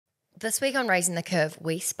This week on Raising the Curve,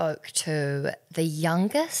 we spoke to the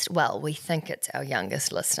youngest, well, we think it's our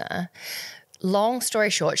youngest listener. Long story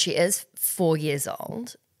short, she is 4 years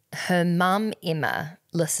old. Her mum, Emma,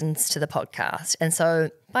 listens to the podcast. And so,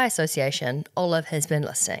 by association, Olive has been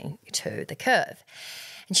listening to The Curve.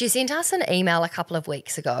 And she sent us an email a couple of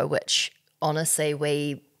weeks ago, which honestly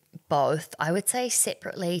we both, I would say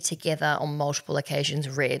separately, together on multiple occasions,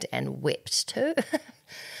 read and wept to.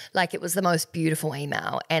 Like, it was the most beautiful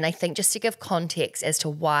email. And I think just to give context as to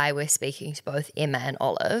why we're speaking to both Emma and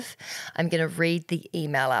Olive, I'm going to read the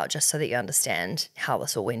email out just so that you understand how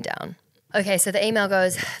this all went down. Okay, so the email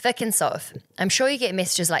goes, Vic and Soph, I'm sure you get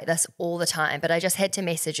messages like this all the time, but I just had to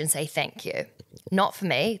message and say thank you. Not for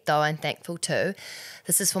me, though I'm thankful too.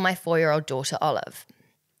 This is for my 4-year-old daughter, Olive.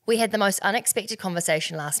 We had the most unexpected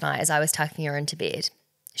conversation last night as I was tucking her into bed.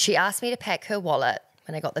 She asked me to pack her wallet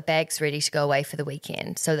when I got the bags ready to go away for the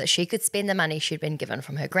weekend so that she could spend the money she'd been given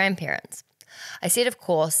from her grandparents. I said, of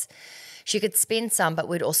course, she could spend some, but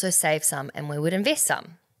we'd also save some and we would invest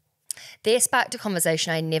some. There sparked a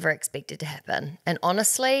conversation I never expected to happen, and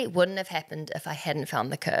honestly wouldn't have happened if I hadn't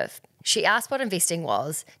found The Curve. She asked what investing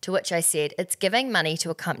was, to which I said, it's giving money to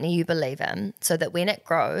a company you believe in so that when it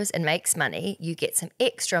grows and makes money, you get some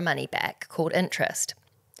extra money back called interest.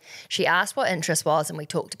 She asked what interest was and we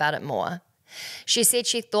talked about it more. She said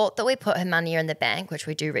she thought that we put her money in the bank, which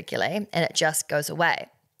we do regularly, and it just goes away.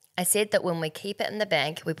 I said that when we keep it in the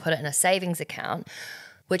bank, we put it in a savings account,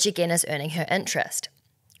 which again is earning her interest.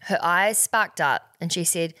 Her eyes sparked up and she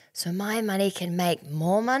said, so my money can make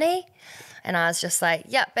more money? And I was just like,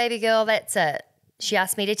 yep, baby girl, that's it. She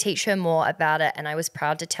asked me to teach her more about it and I was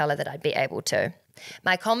proud to tell her that I'd be able to.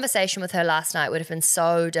 My conversation with her last night would have been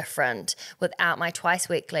so different without my twice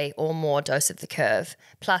weekly or more dose of The Curve,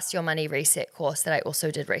 plus your money reset course that I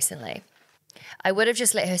also did recently. I would have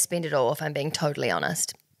just let her spend it all if I'm being totally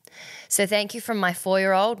honest. So thank you from my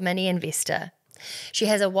 4-year-old mini investor. She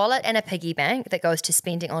has a wallet and a piggy bank that goes to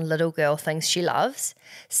spending on little girl things she loves,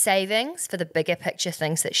 savings for the bigger picture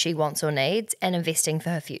things that she wants or needs, and investing for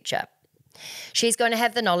her future. She's going to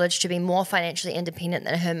have the knowledge to be more financially independent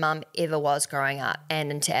than her mum ever was growing up and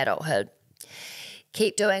into adulthood.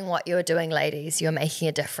 Keep doing what you're doing, ladies. You're making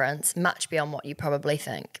a difference, much beyond what you probably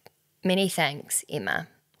think. Many thanks, Emma,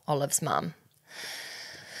 Olive's mum.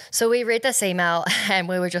 So we read this email and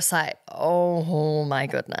we were just like, oh my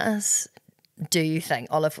goodness. Do you think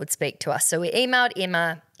Olive would speak to us? So we emailed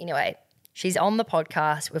Emma. Anyway, she's on the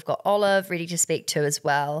podcast. We've got Olive ready to speak to as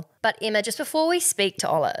well. But Emma, just before we speak to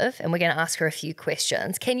Olive, and we're going to ask her a few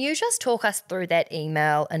questions, can you just talk us through that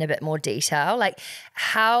email in a bit more detail? Like,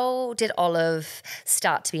 how did Olive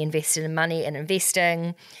start to be invested in money and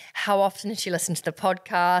investing? How often did she listen to the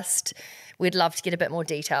podcast? We'd love to get a bit more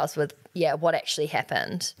details with, what actually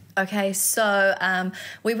happened. Okay, so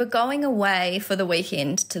we were going away for the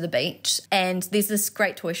weekend to the beach, and there's this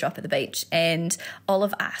great toy shop at the beach, and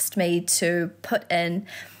Olive asked me to put in,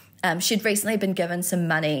 she'd recently been given some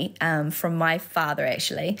money from my father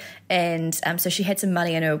actually, and so she had some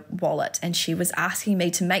money in her wallet, and she was asking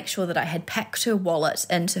me to make sure that I had packed her wallet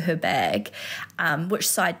into her bag, which,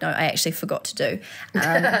 side note, I actually forgot to do,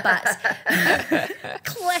 but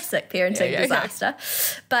classic parenting disaster.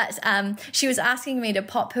 But she was asking me to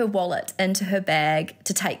pop her wallet into her bag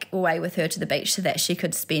to take away with her to the beach so that she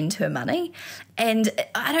could spend her money. And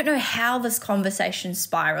I don't know how this conversation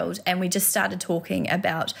spiraled, and we just started talking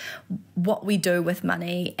about what we do with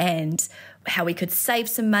money and how we could save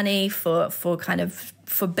some money for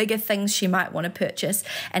bigger things she might want to purchase,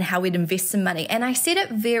 and how we'd invest some money. And I said it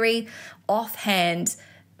very offhand,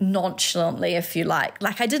 nonchalantly, if you like.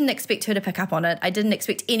 Like, I didn't expect her to pick up on it. I didn't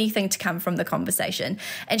expect anything to come from the conversation.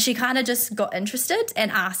 And she kind of just got interested and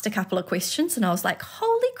asked a couple of questions. And I was like,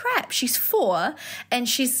 holy crap, she's 4 and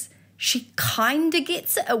she kind of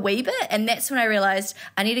gets it a wee bit. And that's when I realised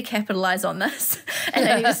I need to capitalise on this and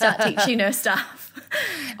I need to start teaching her stuff.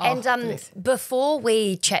 And before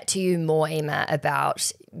we chat to you more, Emma,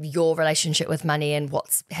 about your relationship with money and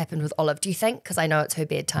what's happened with Olive, do you think, because I know it's her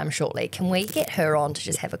bedtime shortly, can we get her on to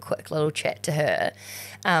just have a quick little chat to her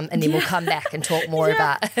and then we'll come back and talk more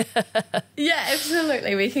about Yeah,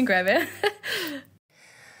 absolutely. We can grab her.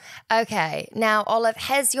 Okay, now Olive,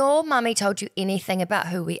 has your mummy told you anything about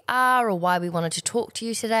who we are or why we wanted to talk to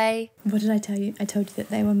you today? What did I tell you? I told you that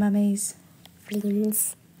they were mummies.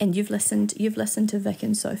 Friends. And you've listened to Vic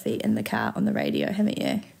and Sophie in the car on the radio, haven't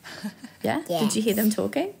you? Yeah? Yeah. Did you hear them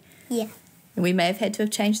talking? Yeah. We may have had to have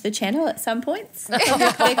changed the channel at some points of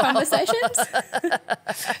their conversations.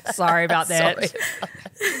 Sorry about that.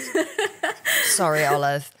 Sorry,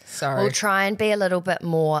 Olive. Sorry. We'll try and be a little bit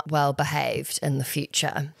more well-behaved in the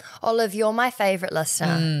future. Olive, you're my favourite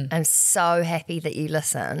listener. I'm so happy that you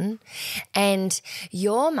listen. And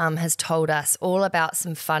your mum has told us all about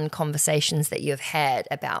some fun conversations that you've had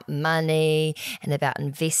about money and about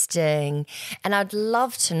investing. And I'd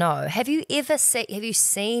love to know, have you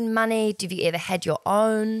seen money? Have you ever had your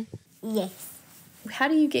own? Yes. How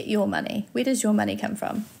do you get your money? Where does your money come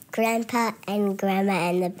from? Grandpa and Grandma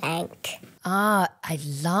in the bank. Ah, I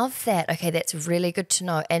love that. Okay, that's really good to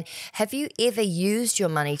know. And have you ever used your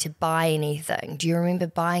money to buy anything? Do you remember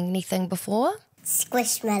buying anything before?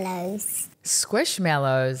 Squishmallows.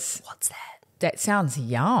 Squishmallows. What's that? That sounds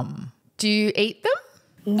yum. Do you eat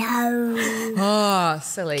them? No. Oh,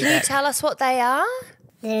 silly. Can you tell us what they are?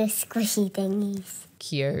 They're squishy thingies.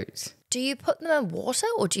 Cute. Do you put them in water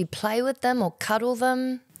or do you play with them or cuddle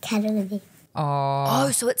them? Cuddle them. Oh,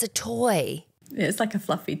 so it's a toy. Yeah, it's like a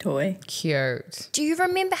fluffy toy. Cute. Do you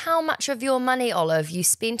remember how much of your money, Olive, you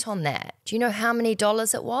spent on that? Do you know how many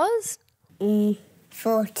dollars it was?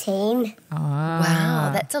 14.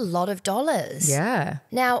 Wow, that's a lot of dollars. Yeah.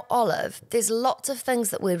 Now, Olive, there's lots of things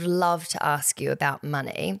that we'd love to ask you about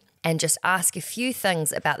money and just ask a few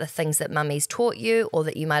things about the things that Mummy's taught you or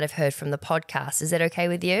that you might have heard from the podcast. Is that okay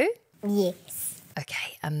with you? Yes.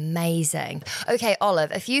 Okay, amazing. Okay,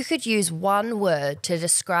 Olive, if you could use one word to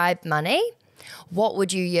describe money, what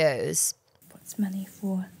would you use? What's money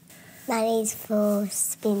for? Money's for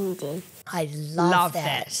spending. I love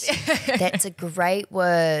that. That's a great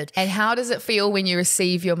word. And how does it feel when you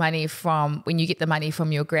receive your money when you get the money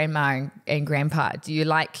from your grandma and grandpa? Do you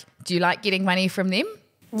like getting money from them?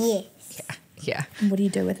 Yes. Yeah. And what do you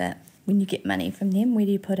do with it? When you get money from them, where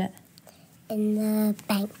do you put it? In the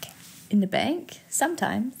bank. In the bank?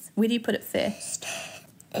 Sometimes. Where do you put it first?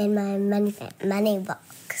 In my money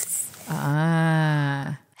box.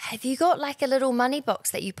 Ah. Have you got like a little money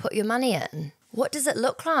box that you put your money in? What does it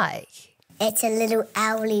look like? It's a little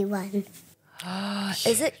owly one.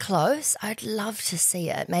 Is it close? I'd love to see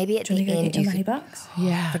it. Maybe at Do you the want to go end get your you money could. box?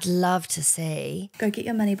 Yeah. I'd love to see. Go get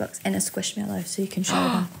your money box and a squishmallow so you can show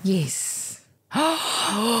them. Yes.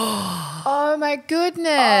 Oh my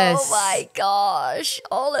goodness. Oh my gosh,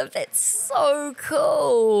 Olive, that's so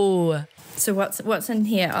cool. So what's in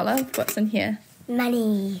here, Olive? What's in here?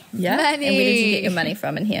 Money. Yeah. Money. And where did you get your money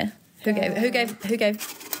from in here? Who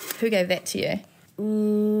gave that to you?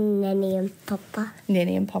 Nanny and Papa.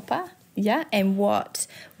 Nanny and Papa. Yeah. And what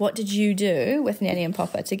did you do with Nanny and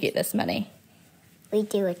Papa to get this money? We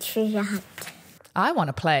do a treasure hunt. I want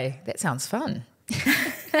to play. That sounds fun.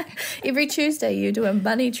 Every Tuesday you do a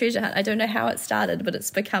money treasure hunt. I don't know how it started, but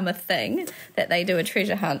it's become a thing that they do a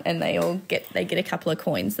treasure hunt and they get a couple of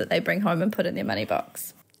coins that they bring home and put in their money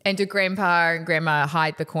box. And do grandpa and grandma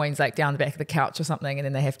hide the coins like down the back of the couch or something and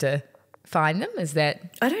then they have to find them? Is that...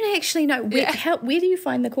 I don't actually know. Where do you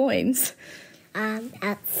find the coins?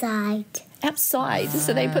 Outside. Outside.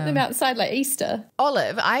 So they put them outside like Easter.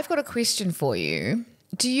 Olive, I've got a question for you.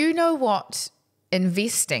 Do you know what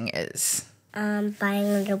investing is? Buying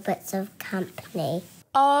little bits of company.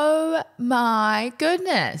 Oh my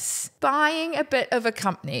goodness. Buying a bit of a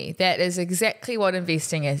company. That is exactly what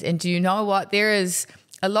investing is. And do you know what? There is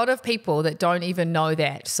a lot of people that don't even know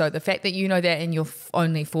that. So the fact that you know that and you're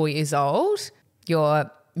only 4 years old,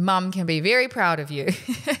 your mum can be very proud of you.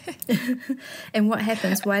 And what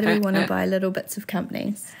happens? Why do we want to buy little bits of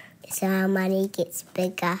companies? So our money gets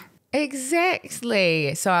bigger.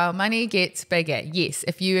 Exactly. So our money gets bigger. Yes,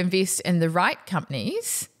 if you invest in the right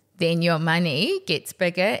companies, then your money gets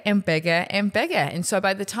bigger and bigger and bigger. And so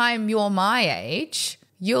by the time you're my age,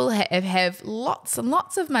 you'll have lots and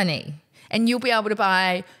lots of money. And you'll be able to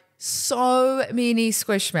buy so many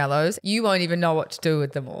squishmallows, you won't even know what to do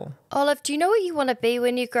with them all. Olive, do you know what you want to be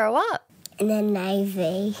when you grow up? In the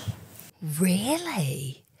Navy.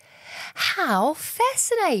 Really? How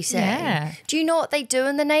fascinating. Yeah. Do you know what they do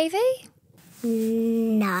in the Navy?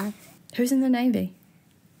 No. Who's in the Navy?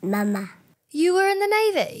 Mama. You were in the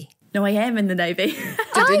Navy? No, I am in the Navy.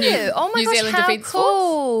 Are you? Oh my New gosh, Zealand how Defence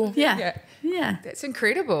cool. Yeah. That's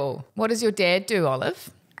incredible. What does your dad do, Olive?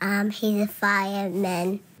 He's a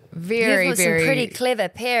fireman. Very, You've got very... some pretty clever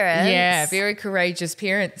parents. Yeah, very courageous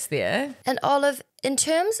parents there. And Olive, in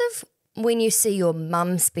terms of when you see your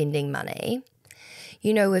mum spending money,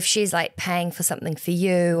 you know, if she's like paying for something for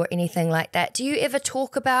you or anything like that, do you ever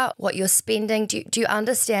talk about what you're spending? Do you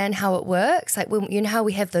understand how it works? Like, you know how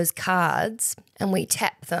we have those cards and we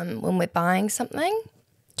tap them when we're buying something?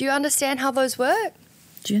 Do you understand how those work?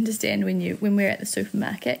 Do you understand when we're at the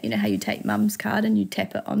supermarket, you know how you take mum's card and you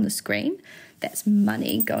tap it on the screen? That's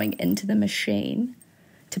money going into the machine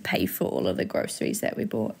to pay for all of the groceries that we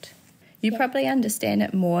bought. You probably understand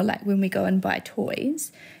it more like when we go and buy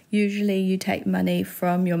toys. Usually you take money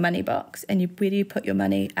from your money box and where do you put your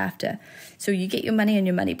money after? So you get your money in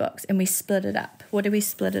your money box and we split it up. What do we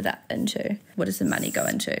split it up into? What does the money go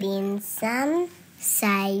into? Spend some,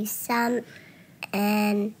 save some,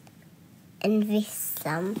 and invest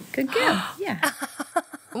some. Good girl, yeah.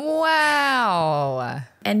 Wow.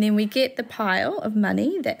 And then we get the pile of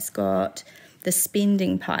money that's got the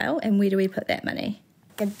spending pile. And where do we put that money?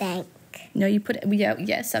 The bank. No, you put it,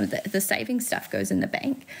 yeah, some of the saving stuff goes in the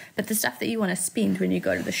bank. But the stuff that you want to spend when you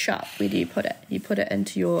go to the shop, where do you put it? You put it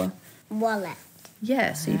into your... Wallet.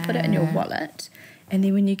 Yeah, so you put it in your wallet. And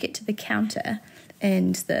then when you get to the counter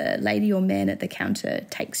and the lady or man at the counter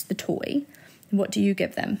takes the toy, what do you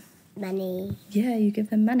give them? Money. Yeah, you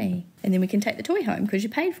give them money. And then we can take the toy home because you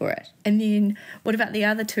paid for it. And then what about the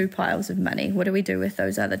other 2 piles of money? What do we do with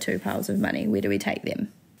those other 2 piles of money? Where do we take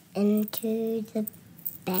them? Into the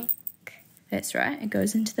bank. That's right, it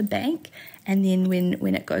goes into the bank. And then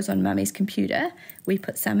when it goes on Mummy's computer, we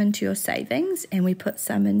put some into your savings and we put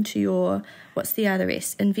some into your, what's the other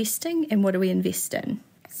S? Investing. And what do we invest in?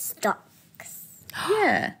 Stocks.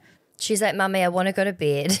 Yeah. She's like, Mummy, I want to go to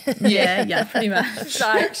bed. Yeah, pretty much.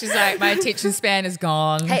 She's like, my attention span is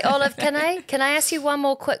gone. Hey, Olive, can I ask you one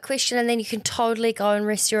more quick question and then you can totally go and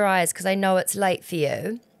rest your eyes because I know it's late for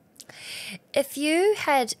you. If you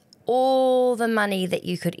had all the money that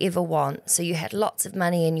you could ever want, so you had lots of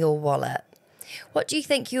money in your wallet, what do you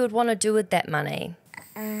think you would want to do with that money?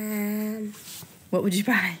 What would you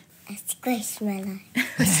buy? A squishmallow.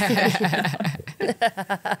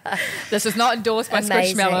 This is not endorsed by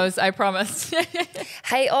Amazing. Squishmallows, I promise.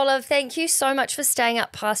 Hey, Olive, thank you so much for staying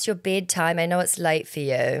up past your bedtime. I know it's late for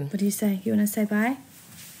you. What do you say? You want to say bye?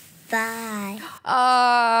 Bye.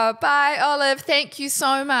 Oh, bye, Olive. Thank you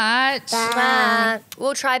so much. Bye.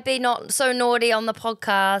 We'll try be not so naughty on the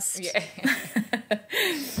podcast. Yeah.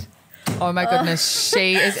 Oh my goodness,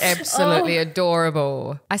 she is absolutely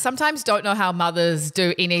adorable. I sometimes don't know how mothers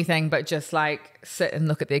do anything but just like sit and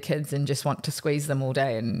look at their kids and just want to squeeze them all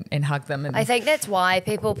day and hug them. And I think that's why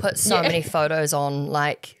people put so many photos on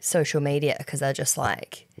like social media because they're just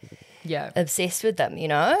like obsessed with them, you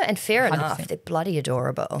know? And fair enough, they're bloody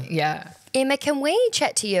adorable. Yeah. Emma, can we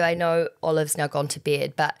chat to you? I know Olive's now gone to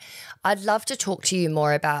bed, but I'd love to talk to you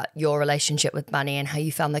more about your relationship with money and how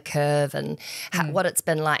you found the curve and what it's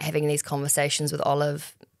been like having these conversations with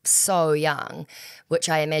Olive so young, which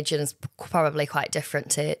I imagine is probably quite different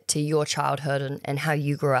to your childhood and how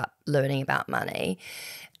you grew up learning about money.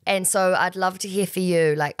 And so I'd love to hear for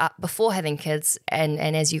you, like before having kids and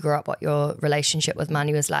as you grew up, what your relationship with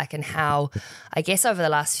money was like and how, I guess over the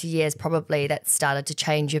last few years, probably that started to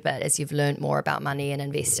change a bit as you've learned more about money and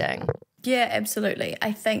investing. Yeah, absolutely.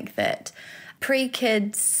 I think that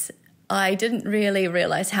pre-kids, I didn't really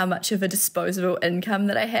realise how much of a disposable income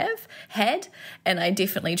that I had, and I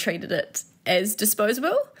definitely treated it as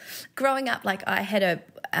disposable. Growing up, like I had a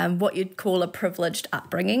what you'd call a privileged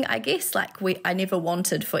upbringing, I guess. Like I never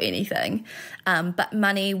wanted for anything, but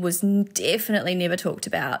money was definitely never talked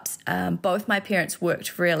about. Both my parents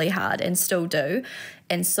worked really hard and still do.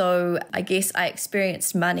 And so I guess I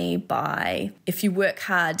experienced money by if you work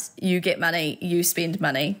hard, you get money, you spend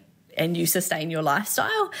money, and you sustain your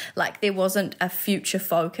lifestyle. Like there wasn't a future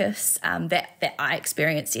focus that I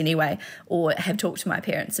experienced anyway or have talked to my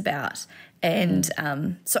parents about. And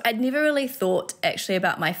so I'd never really thought actually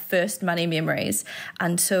about my first money memories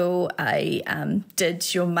until I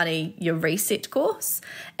did your reset course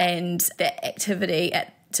and that activity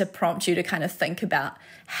to prompt you to kind of think about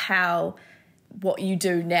how what you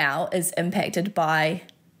do now is impacted by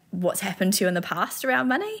what's happened to you in the past around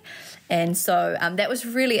money. And so that was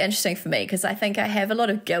really interesting for me because I think I have a lot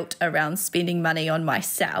of guilt around spending money on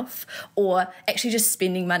myself or actually just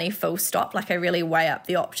spending money full stop. Like I really weigh up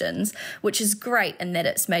the options, which is great in that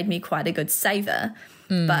it's made me quite a good saver.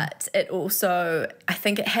 But it also, I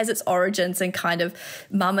think it has its origins in kind of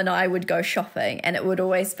mum and I would go shopping and it would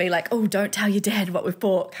always be like, oh, don't tell your dad what we've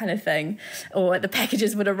bought kind of thing. Or the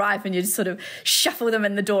packages would arrive and you'd sort of shuffle them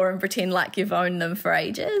in the door and pretend like you've owned them for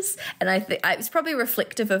ages. And I think it was probably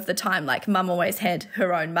reflective of the time. Like mum always had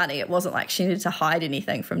her own money. It wasn't like she needed to hide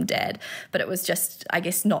anything from dad, but it was just, I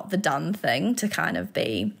guess, not the done thing to kind of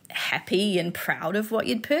be happy and proud of what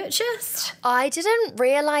you'd purchased. I didn't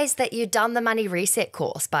realise that you'd done the money reset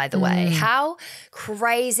course, by the way. How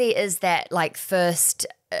crazy is that, like, first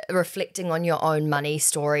reflecting on your own money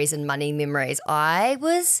stories and money memories? I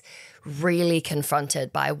was really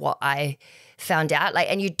confronted by what I found out. Like,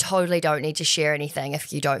 and you totally don't need to share anything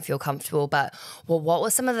if you don't feel comfortable, but, well, what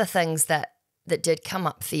were some of the things that did come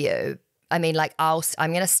up for you I mean, like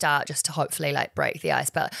I'm going to start just to hopefully like break the ice.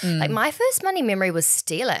 But like my first money memory was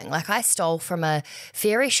stealing. Like I stole from a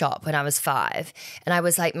fairy shop when I was 5. And I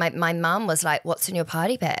was like, my mum was like, what's in your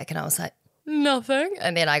party bag? And I was like, nothing.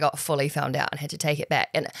 And then I got fully found out and had to take it back.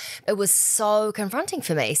 And it was so confronting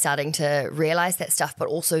for me starting to realize that stuff, but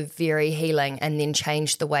also very healing, and then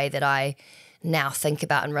changed the way that I now think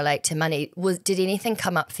about and relate to money. Did anything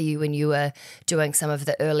come up for you when you were doing some of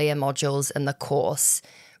the earlier modules in the course,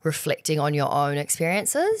 reflecting on your own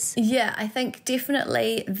experiences? Yeah, I think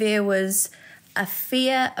definitely there was a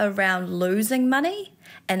fear around losing money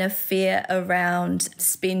and a fear around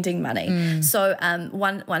spending money. So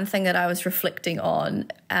one thing that I was reflecting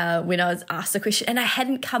on when I was asked the question, and I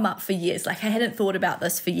hadn't come up for years, like I hadn't thought about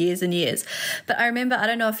this for years and years, but I remember, I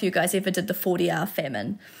don't know if you guys ever did the 40-hour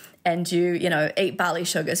famine, and you eat barley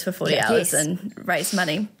sugars for 40 hours and raise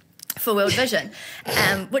money for World Vision,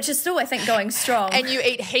 which is still, I think, going strong. And you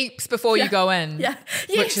eat heaps before you go in,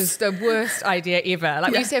 which is the worst idea ever.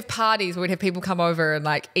 Like we used to have parties where we'd have people come over and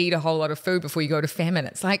like eat a whole lot of food before you go to famine.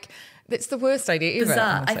 It's like, that's the worst idea ever.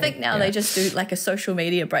 Bizarre. Honestly. I think now they just do like a social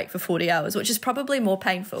media break for 40 hours, which is probably more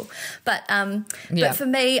painful. But for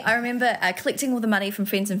me, I remember collecting all the money from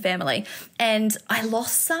friends and family, and I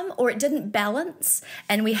lost some, or it didn't balance.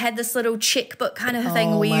 And we had this little checkbook kind of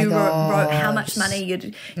thing where you wrote how much money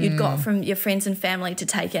you'd got from your friends and family to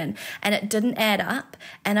take in, and it didn't add up.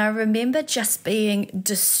 And I remember just being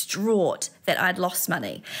distraught that I'd lost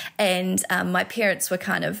money, and my parents were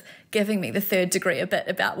kind of giving me the third degree a bit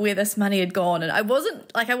about where this money had gone. And I wasn't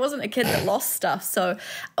a kid that lost stuff, so,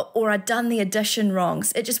 or I'd done the addition wrong.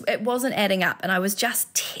 It wasn't adding up, and I was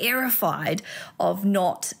just terrified of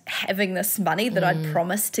not having this money that I'd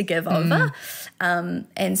promised to give over.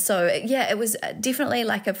 And so it was definitely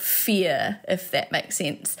like a fear, if that makes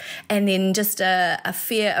sense, and then just a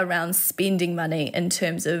fear around spending money in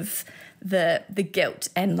terms of the guilt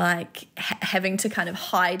and like having to kind of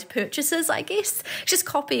hide purchases, I guess. Just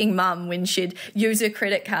copying mum when she'd use her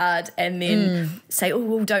credit card and then say, oh,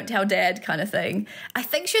 well, don't tell dad kind of thing. I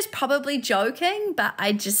think she was probably joking, but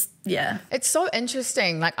I just, It's so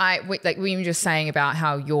interesting. Like when you were just saying about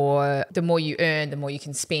how the more you earn, the more you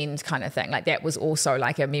can spend kind of thing. Like that was also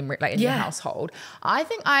like a memory like in your household. I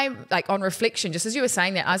think I'm like on reflection, just as you were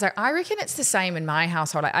saying that, I was like, I reckon it's the same in my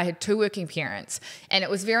household. Like, I had 2 working parents, and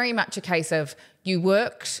it was very much a case of you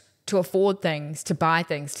worked to afford things, to buy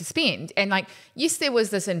things, to spend. And like, yes, there was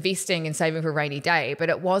this investing and saving for a rainy day, but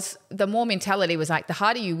it was the more mentality was like the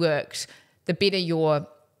harder you worked, the better your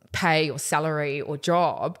pay or salary or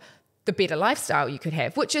job, the better lifestyle you could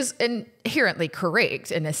have, which is inherently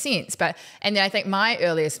correct in a sense. And then I think my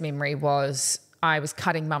earliest memory was I was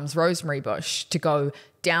cutting mum's rosemary bush to go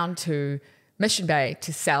down to Mission Bay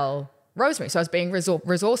to sell rosemary. So I was being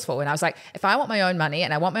resourceful, and I was like, if I want my own money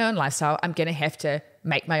and I want my own lifestyle, I'm going to have to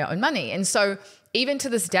make my own money. And so even to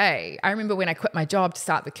this day, I remember when I quit my job to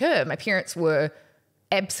start the Curb, my parents were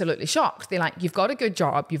absolutely shocked. They're like, you've got a good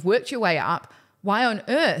job, you've worked your way up, why on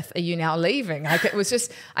earth are you now leaving? Like, it was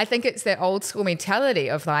just, I think it's that old school mentality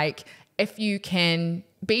of like, if you can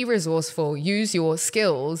be resourceful, use your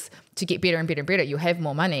skills to get better and better and better, you'll have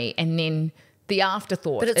more money. And then the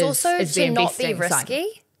afterthought But it's also is to not be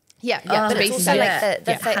risky. But it's also like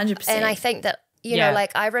the 100%. And I think that, you know,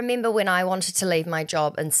 like I remember when I wanted to leave my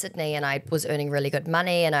job in Sydney and I was earning really good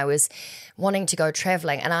money and I was wanting to go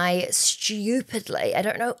traveling, and I stupidly, I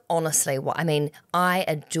don't know honestly what, I mean, I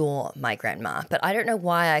adore my grandma, but I don't know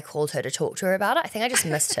why I called her to talk to her about it. I think I just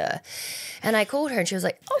missed her. And I called her and she was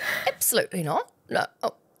like, oh, absolutely not. No,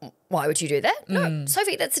 oh, why would you do that? No,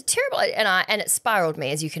 Sophie, that's a terrible idea. And it spiraled me,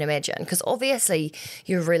 as you can imagine, because obviously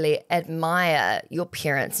you really admire your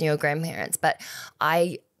parents and your grandparents, but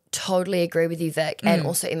I totally agree with you, Vic. And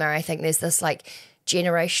also, Emma, I think there's this like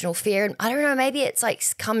generational fear. And I don't know, maybe it's like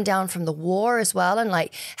come down from the war as well, and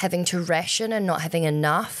like having to ration and not having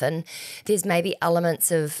enough. And there's maybe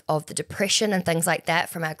elements of the depression and things like that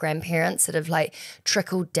from our grandparents that have like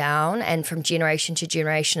trickled down, and from generation to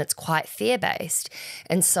generation, it's quite fear-based.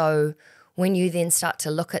 And so when you then start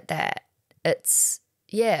to look at that, it's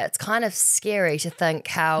kind of scary to think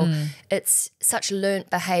how it's such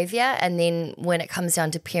learnt behaviour, and then when it comes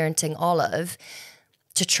down to parenting Olive,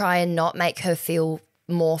 to try and not make her feel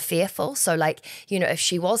more fearful. So like, you know, if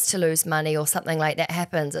she was to lose money or something like that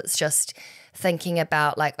happens, it's just thinking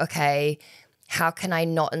about like, okay, how can I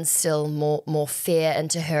not instill more fear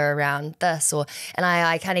into her around this? And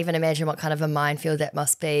I can't even imagine what kind of a minefield that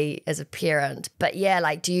must be as a parent. But yeah,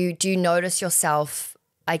 like do you notice yourself,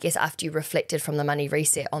 I guess, after you reflected from the money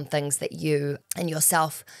reset, on things that you and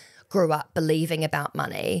yourself grew up believing about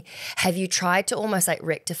money. Have you tried to almost like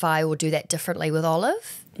rectify or do that differently with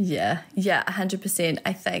Olive? Yeah, 100%.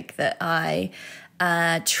 I think that I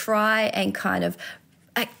try and kind of,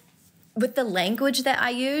 with the language that I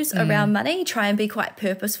use around money, try and be quite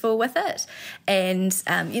purposeful with it. And,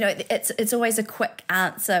 it's always a quick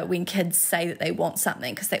answer when kids say that they want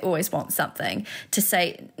something, because they always want something, to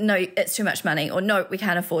say, no, it's too much money, or no, we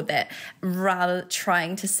can't afford that, rather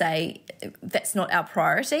trying to say that's not our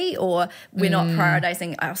priority, or we're not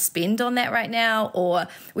prioritizing our spend on that right now, or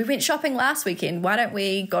we went shopping last weekend, why don't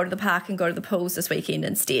we go to the park and go to the pools this weekend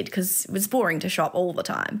instead, because it was boring to shop all the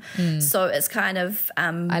time. So it's kind of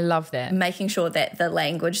I love that. Making sure that the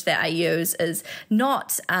language that I use is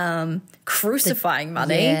not crucifying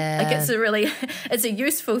money. Yeah. Like it's a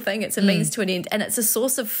useful thing. It's a means to an end, and it's a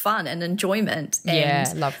source of fun and enjoyment.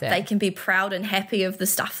 And love that. they can be proud and happy of the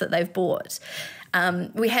stuff that they've bought.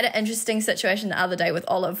 We had an interesting situation the other day with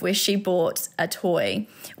Olive where she bought a toy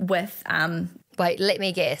with Wait, let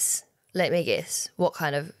me guess. What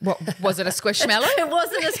kind of... What was it, a squishmallow? It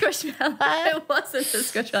wasn't a squishmallow.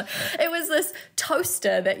 It was this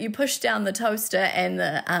toaster that you push down the toaster, and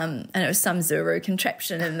and it was some Zuru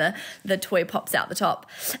contraption, and the toy pops out the top.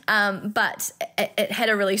 But it had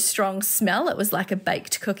a really strong smell. It was like a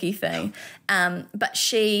baked cookie thing. But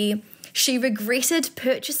she regretted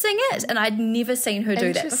purchasing it, and I'd never seen her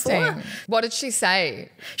do that before. What did she say?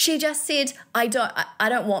 She just said, I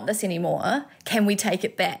don't want this anymore. Can we take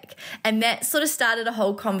it back? And that sort of started a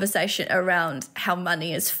whole conversation around how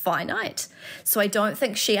money is finite. So I don't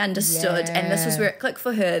think she understood, and this was where it clicked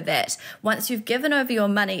for her, that once you've given over your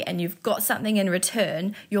money and you've got something in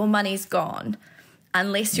return, your money's gone,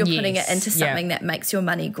 unless you're putting it into something that makes your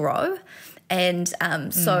money grow. And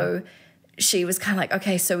so she was kind of like,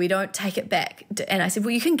 okay, so we don't take it back. And I said,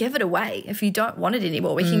 well, you can give it away. If you don't want it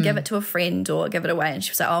anymore, we can give it to a friend or give it away. And she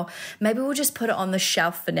was like, oh, maybe we'll just put it on the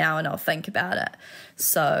shelf for now and I'll think about it.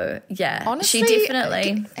 So, yeah, honestly, she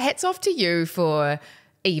definitely... Hats off to you for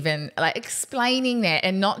even like explaining that,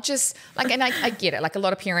 and not just like, and I get it, like a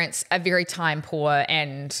lot of parents are very time poor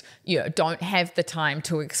and don't have the time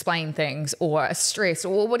to explain things, or are stressed,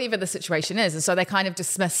 or whatever the situation is, and so they kind of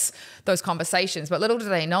dismiss those conversations. But little do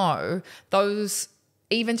they know, those,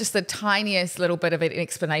 even just the tiniest little bit of an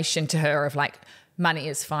explanation to her of like money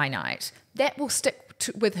is finite, that will stick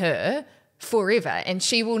with her forever, and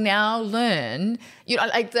she will now learn.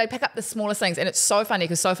 They pick up the smallest things, and it's so funny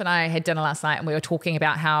because Sophie and I had dinner last night, and we were talking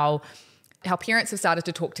about how parents have started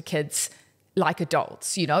to talk to kids like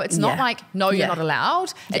adults. It's not like, no, you're not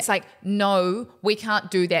allowed. It's like, no, we can't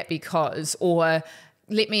do that because, or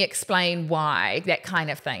let me explain why, that kind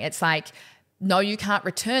of thing. It's like, no, you can't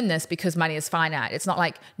return this because money is finite. It's not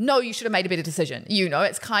like, no, you should have made a better decision.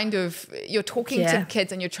 It's kind of, you're talking to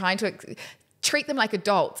kids and you're trying to treat them like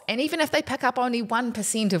adults. And even if they pick up only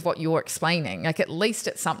 1% of what you're explaining, like at least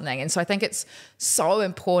it's something. And so I think it's so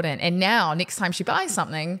important. And now next time she buys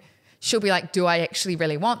something, she'll be like, do I actually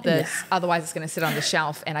really want this? Yeah. Otherwise it's going to sit on the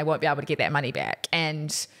shelf and I won't be able to get that money back.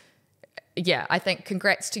 And yeah, I think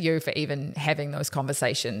congrats to you for even having those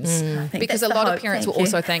conversations, because a lot of parents will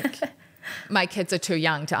also think my kids are too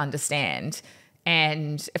young to understand.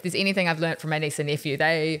 And if there's anything I've learned from my niece and nephew,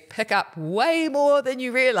 they pick up way more than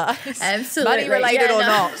you realise. Absolutely. Money related or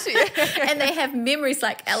not. And they have memories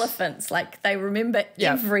like elephants. Like they remember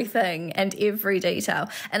everything and every detail.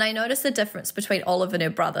 And I noticed the difference between Olive and her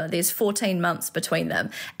brother. There's 14 months between them.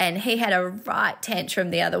 And he had a right tantrum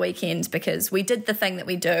the other weekend because we did the thing that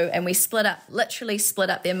we do, and we literally split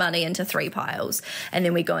up their money into 3 piles. And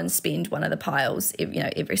then we go and spend one of the piles,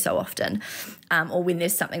 every so often, or when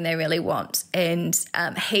there's something they really want. And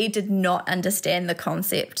he did not understand the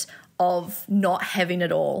concept of not having it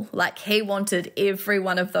all. Like, he wanted every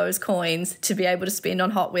one of those coins to be able to spend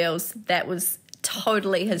on Hot Wheels. That was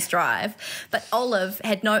totally his drive. But Olive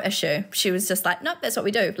had no issue. She was just like, nope, that's what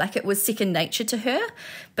we do. Like, it was second nature to her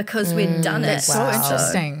because we'd done it. That's so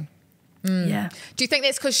interesting. Yeah. Do you think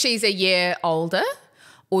that's because she's a year older?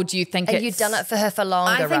 Or do you think you've done it for her for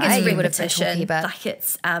longer, I think right? it's You would have been repetition. talking about. Like,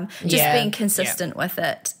 it's just being consistent with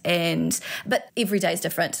it. But every day is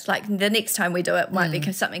different. Like, the next time we do it might be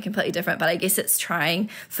something completely different. But I guess it's trying,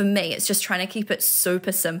 for me, it's just trying to keep it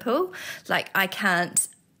super simple. Like, I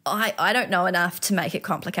don't know enough to make it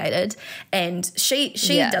complicated, and she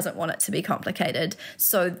doesn't want it to be complicated.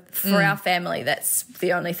 So for our family, that's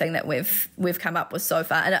the only thing that we've come up with so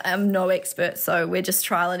far. And I'm no expert, so we're just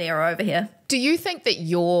trial and error over here. Do you think that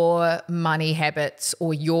your money habits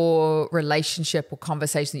or your relationship or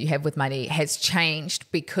conversation that you have with money has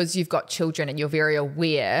changed because you've got children and you're very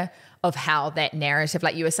aware of how that narrative,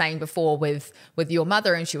 like you were saying before with your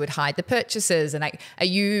mother, and she would hide the purchases, and like, are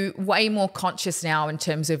you way more conscious now in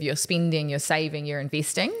terms of your spending, your saving, your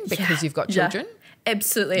investing because you've got children?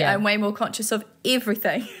 Absolutely. Yeah. I'm way more conscious of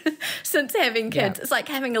everything since having kids. Yeah. It's like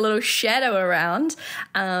having a little shadow around,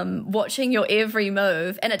 watching your every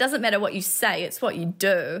move. And it doesn't matter what you say, it's what you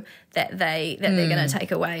do that they're going to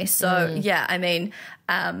take away. So, yeah, I mean,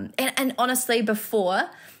 and honestly,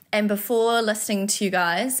 before listening to you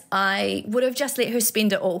guys, I would have just let her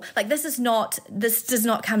spend it all. Like, this does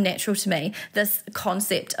not come natural to me, this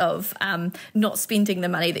concept of not spending the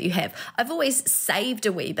money that you have. I've always saved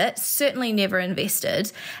a wee bit, certainly never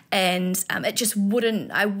invested, and it just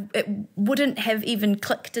wouldn't have even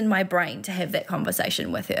clicked in my brain to have that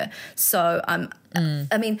conversation with her. So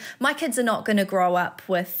I mean, my kids are not going to grow up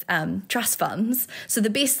with trust funds, so the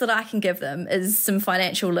best that I can give them is some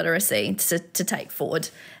financial literacy to take forward,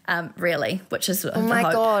 really, which is Oh my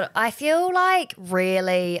God, I feel like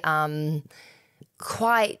really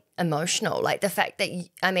quite emotional. Like the fact that,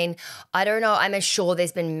 I mean, I don't know, I'm sure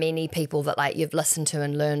there's been many people that like you've listened to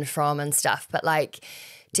and learned from and stuff, but like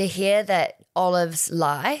to hear that Olive's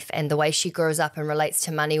life and the way she grows up and relates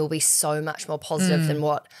to money will be so much more positive than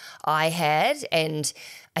what I had. And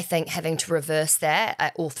I think having to reverse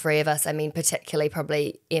that, all three of us, I mean, particularly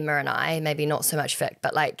probably Emma and I, maybe not so much Vic,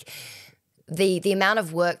 but like the amount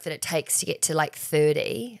of work that it takes to get to like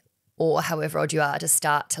 30 or however old you are to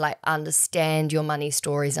start to like understand your money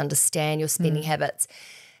stories, understand your spending habits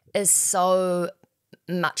is so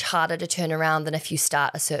much harder to turn around than if you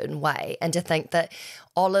start a certain way. And to think that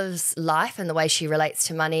Olive's life and the way she relates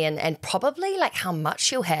to money and probably like how much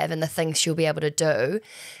she'll have and the things she'll be able to do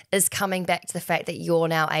is coming back to the fact that you're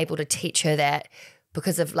now able to teach her that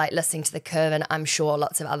because of like listening to The Curve and I'm sure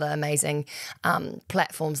lots of other amazing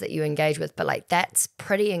platforms that you engage with. But like that's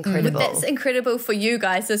pretty incredible. That's incredible for you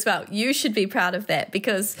guys as well. You should be proud of that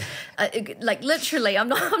because like literally I'm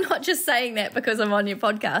not just saying that because I'm on your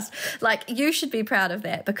podcast. Like you should be proud of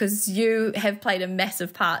that because you have played a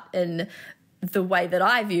massive part in the way that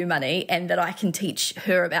I view money and that I can teach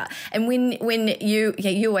her about. And when you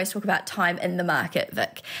always talk about time in the market,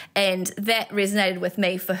 Vic, and that resonated with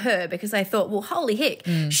me for her because I thought, well, holy heck,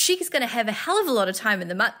 she's going to have a hell of a lot of time in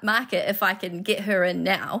the market if I can get her in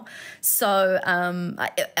now. So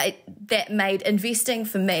that made investing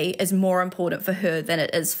for me is more important for her than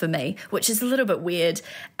it is for me, which is a little bit weird.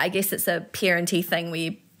 I guess it's a parenting thing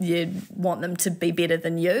where you want them to be better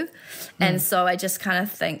than you. And so I just kind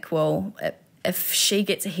of think, well, if she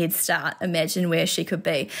gets a head start, imagine where she could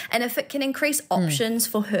be. And if it can increase options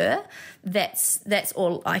for her, that's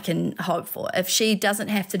all I can hope for. If she doesn't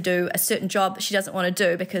have to do a certain job that she doesn't want to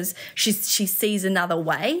do because she sees another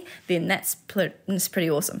way, then that's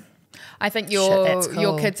pretty awesome. I think that's cool.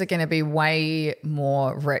 your kids are going to be way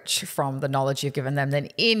more rich from the knowledge you've given them than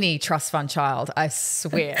any trust fund child, I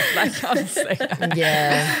swear. Like, honestly.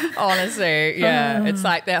 Yeah. Honestly, yeah. It's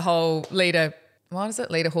like that whole leader... What is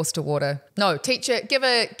it? Lead a horse to water. No, teacher,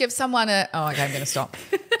 give someone a... Oh, okay, I'm going to stop.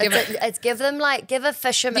 Give a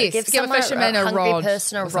fisherman, Yes, give give a someone fisherman a hungry rod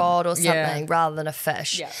person a or rod or something. something rather than a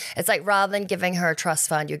fish. Yeah. It's like rather than giving her a trust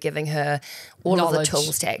fund, you're giving her all Knowledge. of the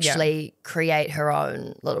tools to actually create her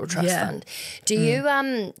own little trust fund. Do you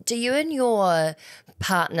and your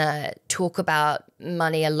partner talk about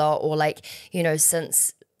money a lot, or like, you know,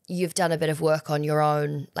 since you've done a bit of work on your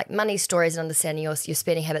own, like money stories and understanding your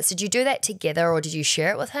spending habits. Did you do that together or did you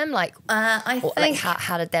share it with him? Like, I think like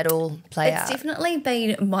how did that all play out? It's definitely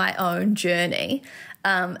been my own journey.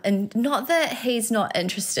 And not that he's not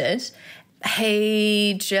interested.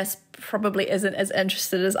 He just probably isn't as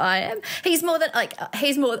interested as I am. He's more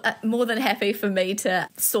than happy for me to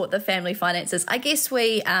sort the family finances. I guess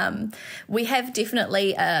we have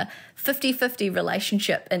definitely a 50-50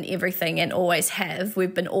 relationship in everything and always have.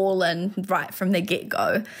 We've been all in right from the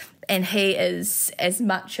get-go, and he is as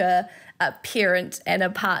much a parent and a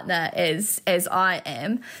partner as I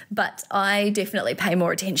am, but I definitely pay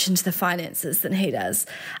more attention to the finances than he does,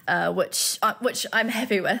 which I'm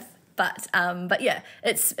happy with. But yeah,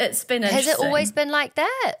 it's been interesting. Has it always been like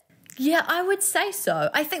that? Yeah, I would say so.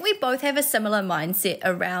 I think we both have a similar mindset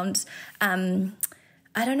around,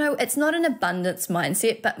 I don't know, it's not an abundance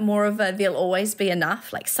mindset, but more of a there'll always be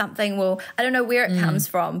enough. Like something I don't know where it comes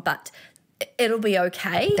from, but it'll be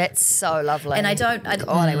okay. That's so lovely. And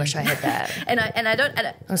I wish I had that. and I don't.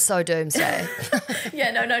 I'm so doomsday. Yeah,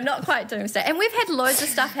 no, not quite doomsday. And we've had loads of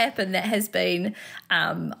stuff happen that has been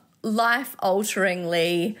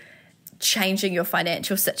life-alteringly changing your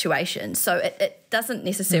financial situation. So it doesn't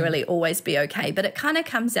necessarily always be okay, but it kind of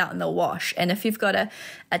comes out in the wash. And if you've got a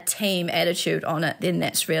team attitude on it, then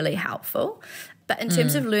that's really helpful. But in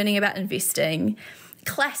terms of learning about investing,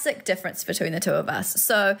 classic difference between the two of us.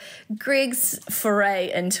 So Greg's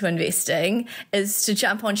foray into investing is to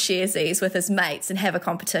jump on Sharesies with his mates and have a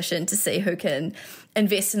competition to see who can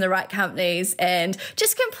invest in the right companies, and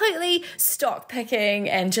just completely stock picking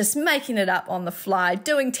and just making it up on the fly,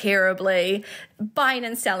 doing terribly, buying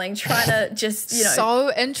and selling, trying to just, so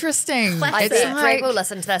interesting. I bet Greg will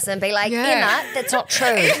listen to this and be like, Emma, that's not true.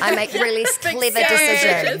 I make really clever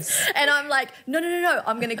decisions. And I'm like, no.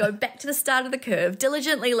 I'm going to go back to the start of the curve,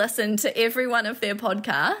 diligently listen to every one of their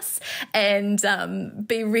podcasts, and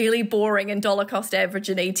be really boring and dollar cost average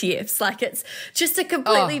in ETFs. Like, it's just a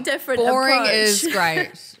completely different boring approach. Is great.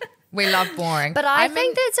 We love boring. But I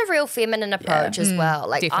think that's a real feminine approach as well.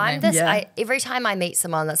 Like, definitely. every time I meet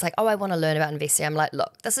someone that's like, oh, I want to learn about investing, I'm like,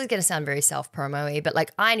 look, this is going to sound very self-promo-y, but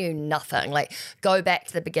like, I knew nothing. Like, go back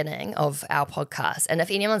to the beginning of our podcast. And if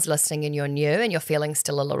anyone's listening and you're new and you're feeling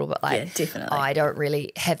still a little bit like, definitely. I don't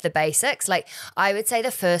really have the basics. Like, I would say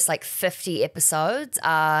the first like 50 episodes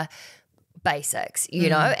are basics, you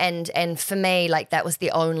know, and for me, like, that was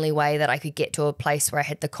the only way that I could get to a place where I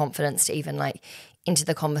had the confidence to even like enter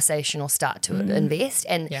the conversation or start to invest.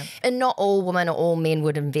 And not all women or all men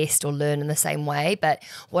would invest or learn in the same way. But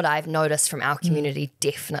what I've noticed from our community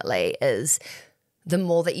definitely is the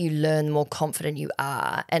more that you learn, the more confident you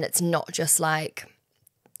are. And it's not just like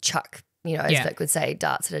chuck, as Vic would say,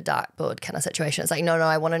 darts at a dartboard kind of situation. It's like, no,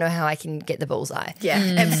 I want to know how I can get the bullseye. Yeah,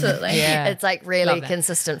 absolutely. Yeah. It's like really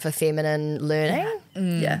consistent for feminine learning.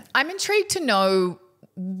 Yeah. I'm intrigued to know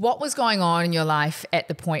what was going on in your life at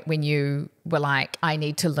the point when you were like, I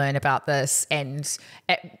need to learn about this, and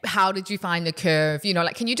how did you find the curve?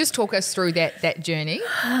 Like, can you just talk us through that journey?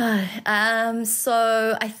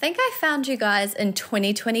 So I think I found you guys in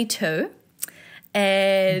 2022.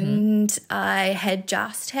 And I had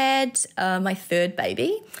just had my third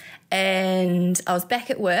baby, and I was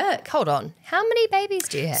back at work. Hold on. How many babies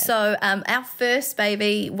do you have? So our first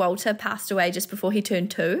baby, Walter, passed away just before he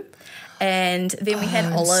turned 2. And then we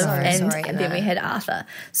had Olive, and then we had Arthur.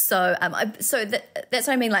 So that's what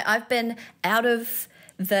I mean. Like, I've been out of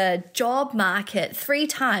the job market 3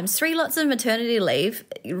 times, 3 lots of maternity leave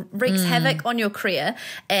wreaks havoc on your career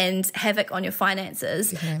and havoc on your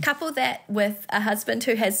finances. Couple that with a husband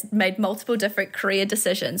who has made multiple different career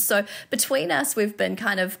decisions. So between us, we've been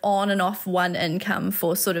kind of on and off one income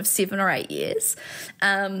for sort of 7 or 8 years.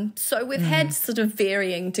 So we've had sort of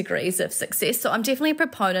varying degrees of success. So I'm definitely a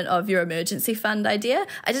proponent of your emergency fund idea.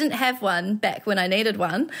 I didn't have one back when I needed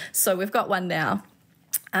one, so we've got one now.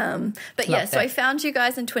 So I found you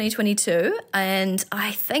guys in 2022, and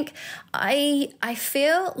I think I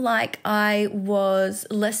feel like I was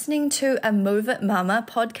listening to a Move It Mama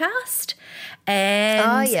podcast,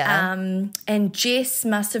 and Jess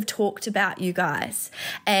must have talked about you guys,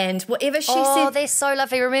 and whatever she said. Oh, they're so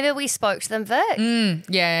lovely. Remember we spoke to them, Vic?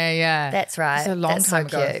 Yeah. That's right. It's a long time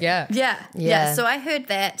ago. Cute. Yeah. So I heard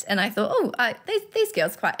that, and I thought, these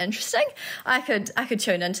girls are quite interesting. I could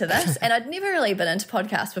tune into this, and I'd never really been into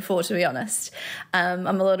podcasts before, to be honest. I'm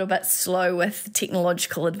a little bit slow with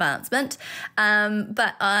technological advancement,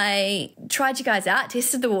 but I tried you guys out,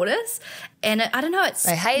 tested the waters, and I don't know.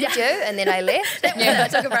 I hated you, and then I left. I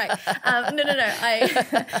took a break. No.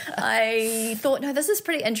 I thought, no, this is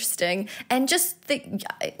pretty interesting, and just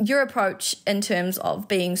your approach in terms of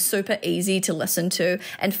being super easy to listen to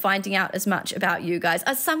and finding out as much about you guys.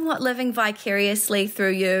 I was somewhat living vicariously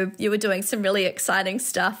through you. You were doing some really exciting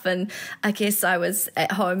stuff, and I guess I was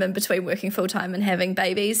at home in between working full time and having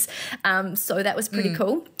babies, so that was pretty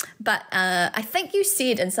cool. But I think you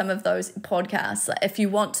said in some of those podcasts, like, if you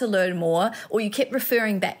want to learn more, or you kept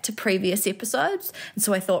referring back to previous episodes, and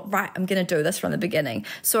so I thought, right, I'm going to do this from the beginning.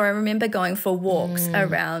 So I remember going for walks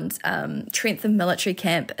around Trentham Military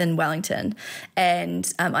Camp in Wellington,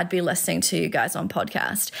 and I'd be listening to you guys on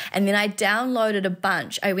podcast, and then I downloaded a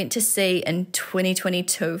bunch. I went to sea in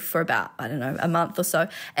 2022 for about, I don't know, a month or so,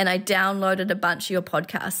 and I downloaded a bunch of your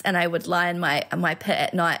podcasts, and I would lie in my pit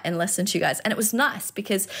at night and listen to you guys, and it was nice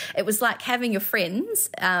because it was like having your friends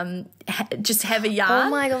just have a yarn. Oh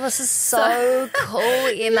my God, this is so cool,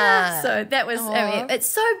 Emma. Yeah, so that was, I mean, it's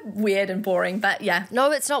so weird and boring, but yeah.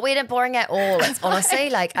 No, it's not weird and boring at all. It's honestly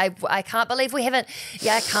like, I can't believe we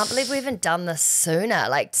haven't done this sooner.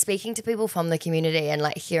 Like, speaking to people from the community and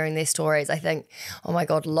like hearing their stories, I think, oh my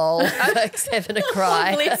God, lol, Vic's having a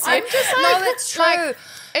cry. Bless you. I'm just like, no, it's true. Like,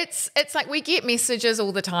 it's like we get messages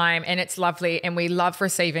all the time, and it's lovely, and we love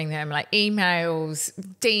receiving them, like emails,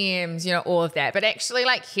 DMs, all of that. But actually,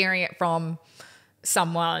 like, hearing it from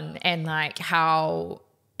someone and like how,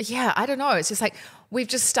 I don't know, it's just like we've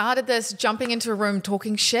just started this, jumping into a room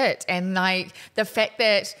talking shit, and like the fact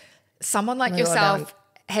that someone like yourself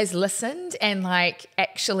has listened and like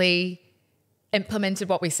actually implemented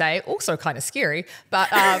what we say. Also kind of scary, but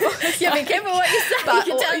Yeah, be careful what you say. but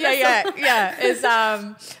You can tell is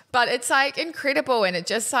but it's like incredible, and it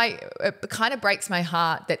just like it kind of breaks my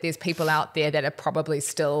heart that there's people out there that are probably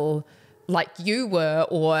still like you were,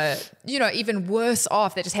 or you know, even worse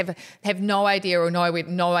off, that just have no idea or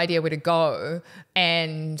no idea where to go.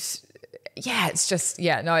 And yeah, it's just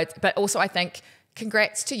but also I think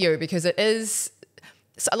congrats to you, because it is,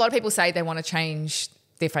 so a lot of people say they want to change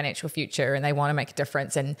their financial future and they want to make a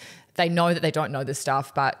difference, and they know that they don't know this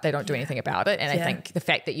stuff, but they don't do anything about it. And I think the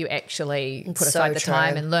fact that you actually put aside the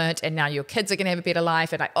time and learnt, and now your kids are going to have a better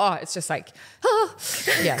life, and like, it's just like,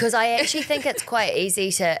 yeah. Because I actually think it's quite easy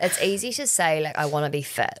to say like, I want to be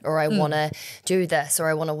fit, or I want to do this, or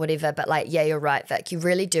I want to whatever. But like, yeah, you're right, Vic. You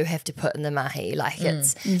really do have to put in the mahi. Like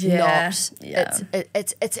it's it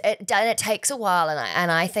takes a while. And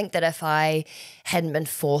I think that if I hadn't been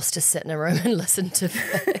forced to sit in a room and listen to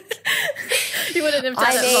Vic, You wouldn't have done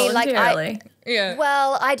it voluntarily.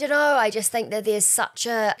 Well, I don't know. I just think that there's such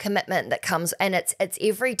a commitment that comes, and it's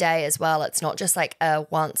every day as well. It's not just like a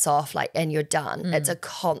once off, like, and you're done. It's a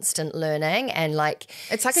constant learning, and like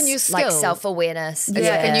it's like a new skill, like self-awareness. It's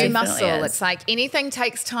like a new muscle. Is. It's like anything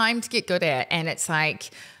takes time to get good at, and it's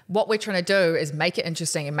like what we're trying to do is make it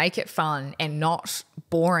interesting and make it fun and not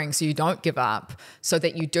boring, so you don't give up, so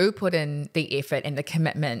that you do put in the effort and the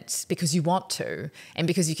commitment because you want to, and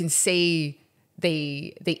because you can see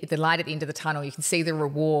the light at the end of the tunnel. You can see the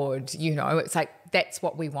reward. You know, it's like that's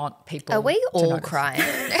what we want people. Are we to all notice. crying?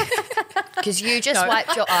 Because you just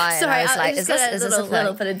wiped your eye. Sorry, and I was like, is this a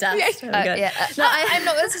little bit of dust? No, I'm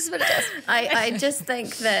not. This is a bit of dust. I just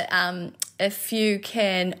think that if you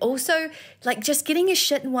can also, like, just getting your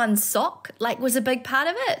shit in one sock, like, was a big part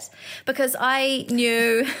of it, because I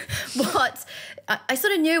knew I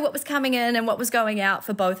sort of knew what was coming in and what was going out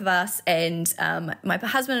for both of us. And my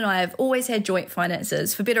husband and I have always had joint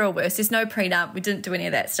finances, for better or worse. There's no prenup. We didn't do any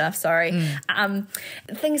of that stuff. Sorry.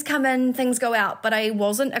 Things come in, things go out, but I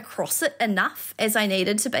wasn't across it enough as I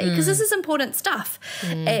needed to be, because this is important stuff.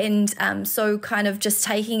 And so kind of just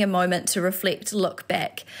taking a moment to reflect, look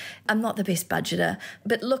back. I'm not the best budgeter,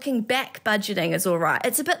 but looking back, budgeting is all right.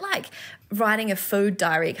 It's a bit like writing a food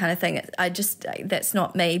diary kind of thing. That's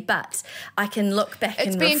not me, but I can look back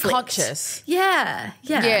and reflect. It's being conscious. Yeah.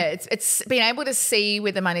 It's being able to see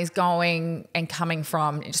where the money's going and coming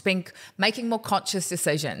from, and just making more conscious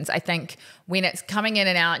decisions. I think when it's coming in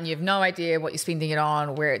and out and you have no idea what you're spending it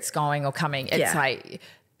on, where it's going or coming, it's like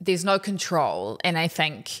there's no control. And I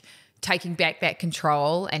think taking back that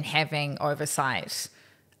control and having oversight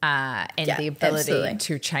and the ability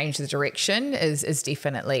to change the direction is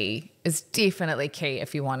definitely key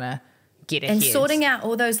if you want to get ahead. And sorting out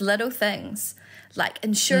all those little things like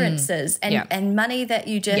insurances and money that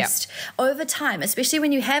you just over time, especially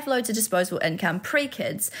when you have loads of disposable income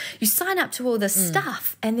pre-kids, you sign up to all this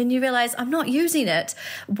stuff and then you realize, I'm not using it.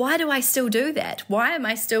 Why do I still do that? Why am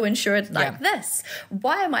I still insured like this?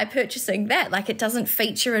 Why am I purchasing that? Like, it doesn't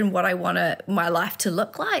feature in what I want my life to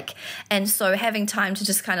look like. And so having time to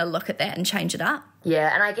just kind of look at that and change it up.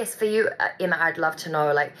 Yeah, and I guess for you, Emma, I'd love to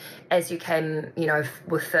know, like, as you came, you know,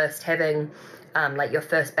 with first having like your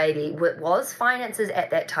first baby, was finances at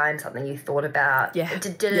that time something you thought about? Yeah.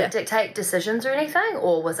 Did it dictate decisions or anything,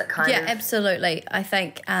 or was it kind of? Yeah, absolutely. I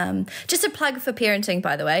think just a plug for parenting,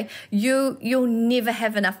 by the way. You'll never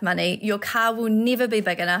have enough money. Your car will never be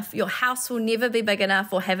big enough. Your house will never be big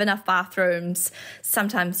enough or have enough bathrooms.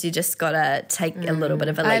 Sometimes you just gotta take a little bit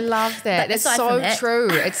of a leap. I love that. That's so true.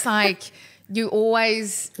 It's like you'll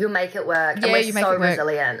make it work. Yeah, and we're so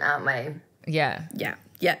resilient, aren't we? Yeah.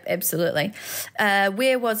 Yeah, absolutely.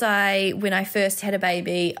 Where was I when I first had a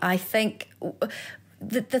baby? I think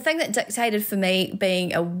the thing that dictated for me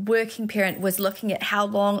being a working parent was looking at how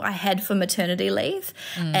long I had for maternity leave,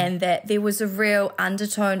 and that there was a real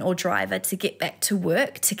undertone or driver to get back to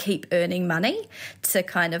work, to keep earning money, to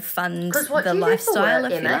kind of fund the lifestyle,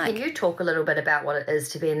 if you like. Can you talk a little bit about what it is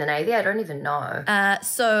to be in the Navy? I don't even know.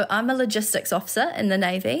 So I'm a logistics officer in the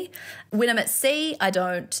Navy. When I'm at sea, I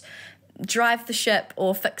don't drive the ship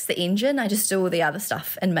or fix the engine. I just do all the other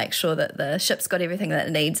stuff and make sure that the ship's got everything that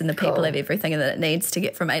it needs and the people have everything that it needs to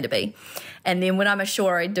get from A to B. And then when I'm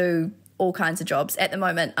ashore, I do all kinds of jobs. At the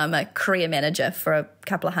moment, I'm a career manager for a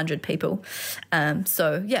couple of hundred people.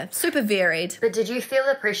 So, yeah, super varied. But did you feel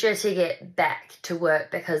the pressure to get back to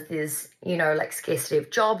work because there's, you know, like scarcity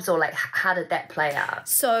of jobs, or like how did that play out?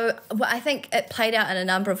 So I think it played out in a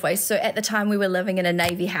number of ways. So at the time we were living in a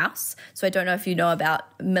Navy house. So I don't know if you know about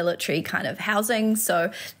military kind of housing.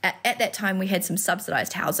 So at that time we had some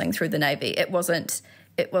subsidised housing through the Navy. It wasn't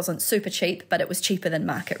it wasn't super cheap, but it was cheaper than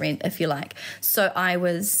market rent, if you like. So I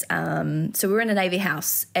was, so we were in a Navy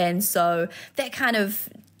house, and so that kind of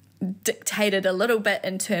dictated a little bit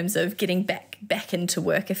in terms of getting back into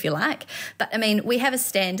work, if you like. But I mean, we have a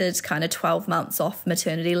standard kind of 12 months off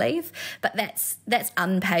maternity leave, but that's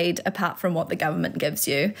unpaid apart from what the government gives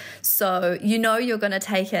you. So you're going to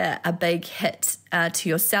take a big hit to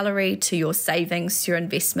your salary, to your savings, to your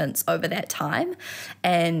investments over that time.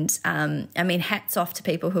 And I mean, hats off to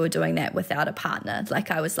people who are doing that without a partner.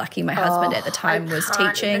 Like, I was lucky my husband at the time was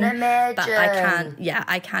teaching, but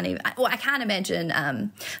I can't imagine.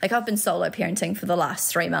 Like, I've been solo parenting for the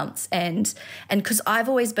last 3 months, and because I've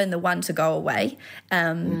always been the one to go away,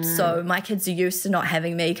 so my kids are used to not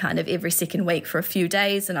having me kind of every second week for a few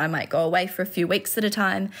days, and I might go away for a few weeks at a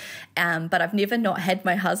time, but I've never not had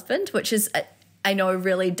my husband, which is I know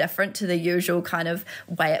really different to the usual kind of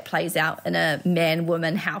way it plays out in a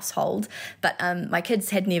man-woman household. But my kids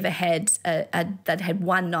had never had they'd had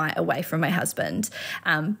one night away from my husband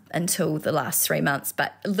until the last 3 months.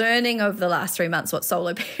 But learning over the last 3 months what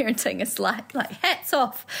solo parenting is like hats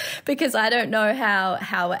off, because I don't know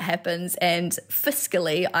how it happens, and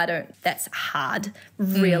fiscally that's hard,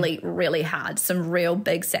 really, really hard. Some real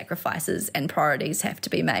big sacrifices and priorities have to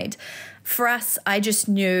be made. For us, I just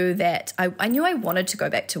knew that I knew I wanted to go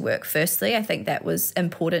back to work. Firstly, I think that was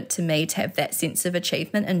important to me to have that sense of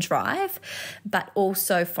achievement and drive. But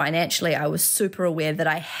also financially, I was super aware that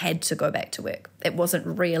I had to go back to work. It wasn't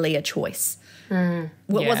really a choice. Well,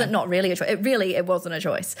 it wasn't not really a choice. It wasn't a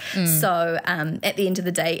choice. So at the end of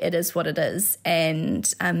the day, it is what it is, and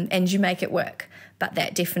you make it work. But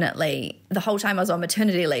that definitely, the whole time I was on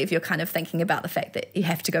maternity leave, you're kind of thinking about the fact that you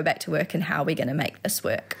have to go back to work and how are we going to make this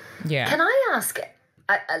work. Yeah. Can I ask,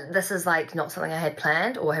 this is like not something I had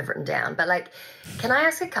planned or have written down, but like, can I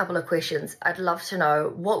ask a couple of questions? I'd love to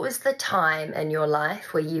know, what was the time in your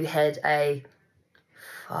life where you had a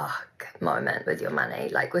fuck moment with your money?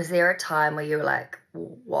 Like, was there a time where you were like,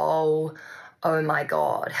 whoa, oh my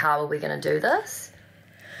God, how are we going to do this?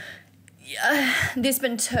 There's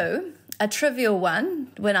been two. A trivial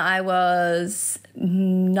one, when I was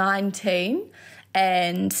 19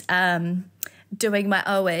 and doing my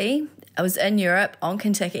OE, I was in Europe on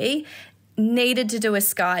Kentucky, needed to do a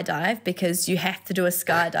skydive because you have to do a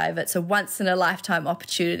skydive. It's a once-in-a-lifetime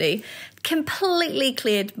opportunity. Completely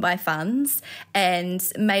cleared my funds and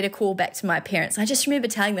made a call back to my parents. I just remember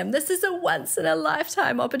telling them, this is a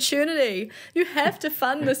once-in-a-lifetime opportunity. You have to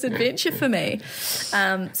fund this adventure for me.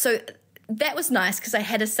 So that was nice because I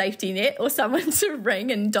had a safety net or someone to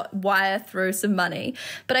ring and wire through some money.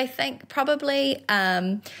 But I think probably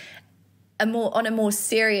on a more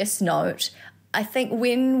serious note, I think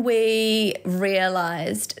when we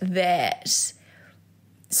realised that,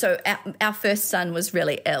 so our first son was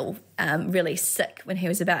really ill, really sick when he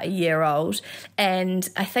was about a year old. And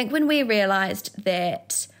I think when we realised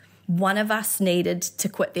that one of us needed to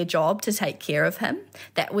quit their job to take care of him,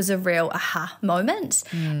 that was a real aha moment.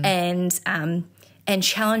 And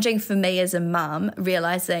challenging for me as a mum,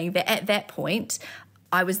 realising that at that point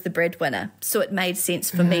I was the breadwinner, so it made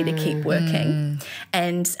sense for me to keep working.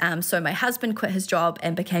 And so my husband quit his job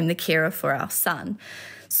and became the carer for our son.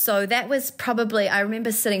 So that was probably, I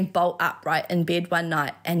remember sitting bolt upright in bed one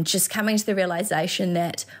night and just coming to the realisation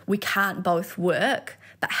that we can't both work,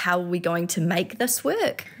 but how are we going to make this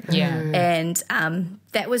work? Yeah. And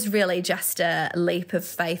that was really just a leap of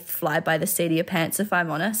faith, fly by the seat of your pants, if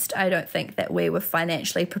I'm honest. I don't think that we were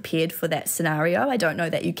financially prepared for that scenario. I don't know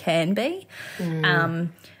that you can be.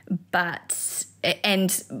 But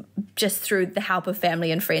just through the help of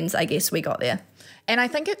family and friends, I guess we got there. And I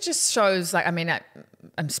think it just shows, like, I mean,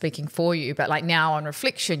 I'm speaking for you, but like now on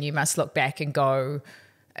reflection, you must look back and go,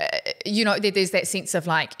 there's that sense of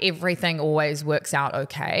like everything always works out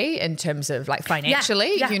okay in terms of like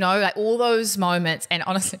financially, like all those moments. And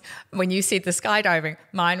honestly, when you said the skydiving,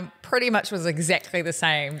 mine pretty much was exactly the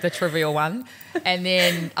same, the trivial one. And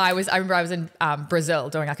then I remember I was in Brazil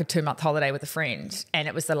doing like a 2-month holiday with a friend, and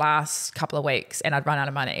it was the last couple of weeks and I'd run out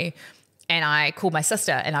of money. And I called my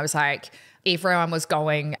sister and I was like, everyone was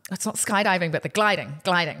going, it's not skydiving, but the gliding.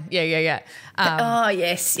 Yeah. Oh,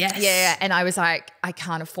 yes. Yeah. And I was like, I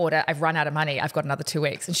can't afford it. I've run out of money. I've got another 2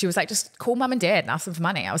 weeks. And she was like, just call mum and dad and ask them for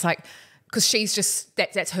money. I was like, because she's just,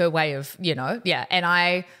 that's her way of, yeah. And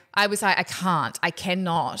I was like, I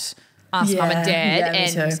cannot ask mum and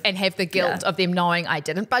dad and have the guilt of them knowing I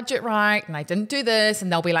didn't budget right and I didn't do this.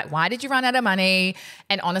 And they'll be like, why did you run out of money?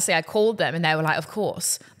 And honestly, I called them and they were like, of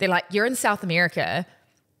course. They're like, you're in South America.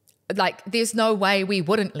 Like, there's no way we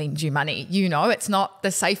wouldn't lend you money. It's not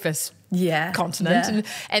the safest continent. Yeah.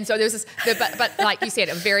 And so there's this, but like you said,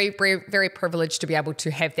 I'm very, very, very privileged to be able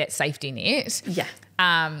to have that safety net. Yeah.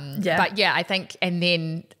 But yeah, I think, and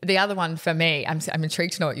then the other one for me, I'm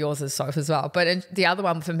intrigued to know what yours is, Soph, as well. But the other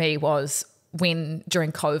one for me was during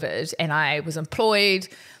COVID, and I was employed,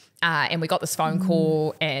 and we got this phone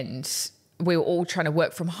call, and we were all trying to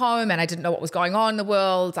work from home, and I didn't know what was going on in the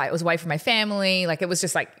world. I was away from my family. Like, it was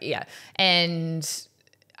just like, yeah. And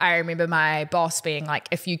I remember my boss being like,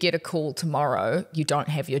 if you get a call tomorrow, you don't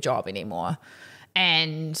have your job anymore.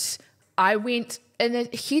 And I went in a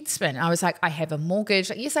head spin. I was like, I have a mortgage.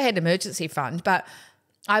 Like, yes, I had an emergency fund, but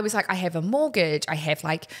I was like, I have a mortgage. I have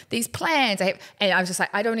like these plans. And I was just like,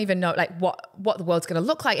 I don't even know like what the world's going to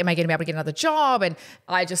look like. Am I going to be able to get another job? And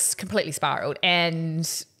I just completely spiraled. And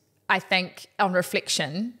I think on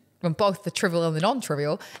reflection, from both the trivial and the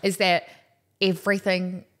non-trivial, is that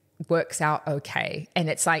everything works out okay. And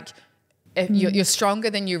it's like you're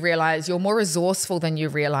stronger than you realize, you're more resourceful than you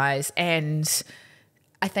realize. And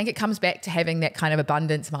I think it comes back to having that kind of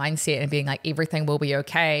abundance mindset and being like, everything will be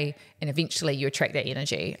okay. And eventually you attract that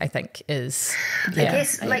energy, I think is, I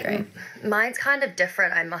guess like mine's kind of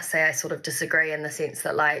different. I must say I sort of disagree in the sense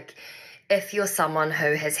that like, if you're someone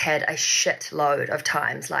who has had a shitload of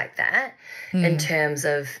times like that, in terms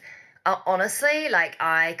of, honestly, like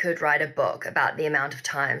I could write a book about the amount of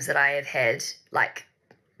times that I have had like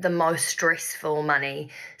the most stressful money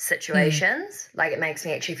situations. Like, it makes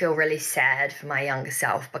me actually feel really sad for my younger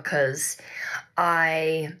self, because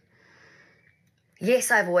I've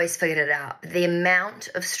always figured it out. The amount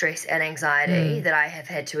of stress and anxiety that I have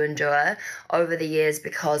had to endure over the years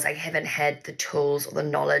because I haven't had the tools or the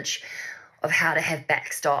knowledge of how to have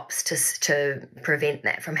backstops to prevent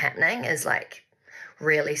that from happening is like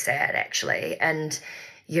really sad, actually. And,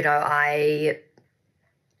 you know, I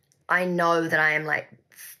know that I am like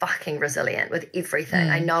fucking resilient with everything.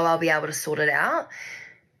 I know I'll be able to sort it out,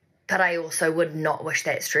 but I also would not wish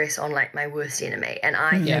that stress on like my worst enemy. And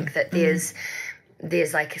I think that there's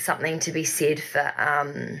like something to be said for,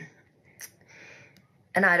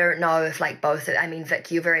 and I don't know if like both, I mean,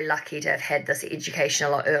 Vic, you're very lucky to have had this education a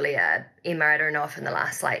lot earlier. Emma, I don't know if in the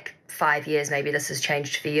last like 5 years, maybe this has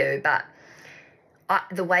changed for you, but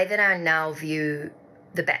the way that I now view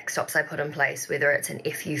the backstops I put in place, whether it's an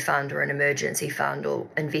FU fund or an emergency fund or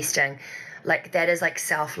investing, like that is like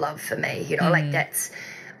self-love for me, you know, like that's,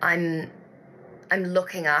 I'm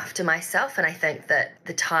looking after myself. And I think that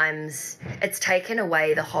the times it's taken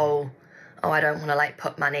away the whole, I don't want to like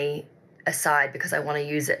put money aside because I want to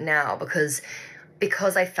use it now, because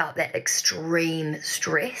I felt that extreme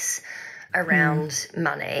stress around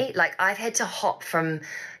money. Like, I've had to hop from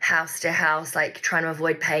house to house, like trying to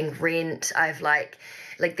avoid paying rent. I've like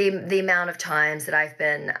the amount of times that I've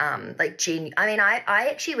been I mean, I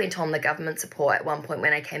actually went on the government support at one point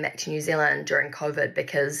when I came back to New Zealand during COVID,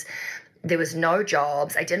 because there was no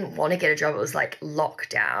jobs. I didn't want to get a job. It was like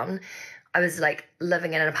lockdown. I was like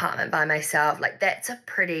living in an apartment by myself. Like, that's a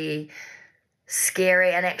pretty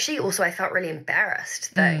scary, and actually also I felt really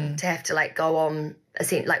embarrassed to have to like go on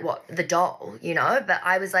the dole, you know. But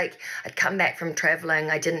I was like, I'd come back from traveling,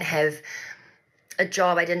 I didn't have a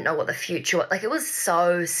job, I didn't know what the future was. Like, it was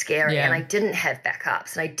so scary, and I didn't have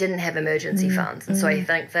backups, and I didn't have emergency funds. And so I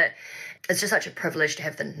think that it's just such a privilege to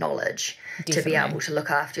have the knowledge to be able to look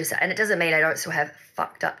after yourself. And it doesn't mean I don't still have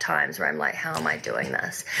fucked up times where I'm like, how am I doing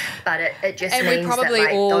this? But it just and means we probably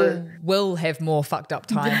that, like, all will have more fucked up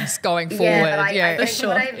times going forward. But I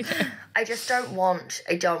think I just don't want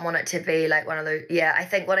it to be like one of those. Yeah, I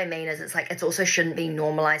think what I mean is it's like, it also shouldn't be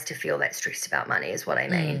normalized to feel that stressed about money is what I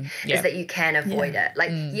mean. Is that you can avoid it.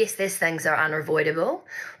 Like, yes, there's things that are unavoidable,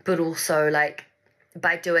 but also like,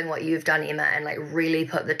 by doing what you've done, Emma, and like really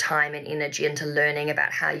put the time and energy into learning about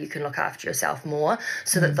how you can look after yourself more,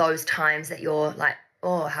 so that those times that you're like,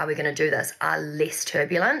 oh, how are we going to do this, are less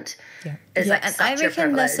turbulent. Is like and such I reckon a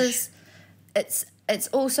privilege. this is it's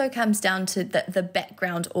also comes down to the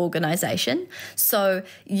background organisation. So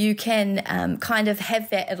you can kind of have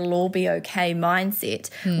that it'll all be okay mindset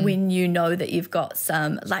when you know that you've got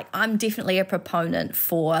some, like, I'm definitely a proponent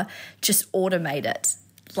for just automate it.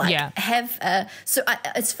 Like,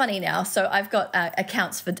 it's funny now. So I've got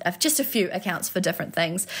accounts for just a few accounts for different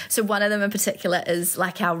things. So one of them in particular is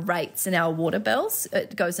like our rates and our water bills.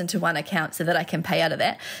 It goes into one account so that I can pay out of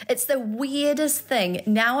that. It's the weirdest thing.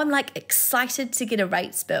 Now I'm like excited to get a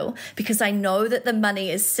rates bill because I know that the money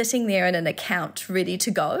is sitting there in an account ready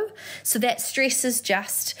to go. So that stress is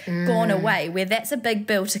just gone away, where that's a big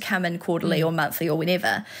bill to come in quarterly or monthly or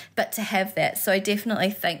whenever. But to have that. So I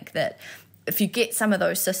definitely think that if you get some of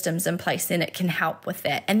those systems in place, then it can help with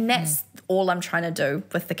that. And that's all I'm trying to do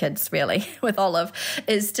with the kids, really, with Olive,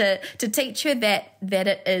 is to teach her that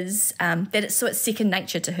it's second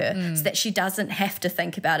nature to her, so that she doesn't have to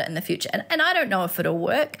think about it in the future. And I don't know if it'll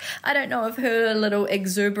work. I don't know if her little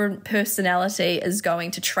exuberant personality is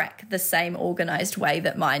going to track the same organized way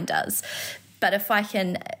that mine does. But if I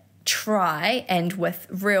can try and with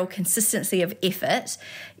real consistency of effort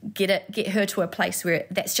get her to a place where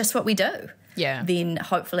that's just what we do, then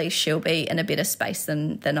hopefully she'll be in a better space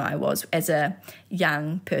than I was as a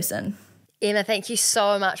young person. Emma, thank you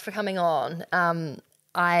so much for coming on.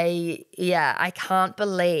 I can't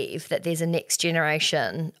believe that there's a next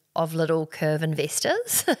generation of little curve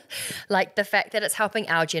investors. Like the fact that it's helping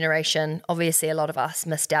our generation. Obviously a lot of us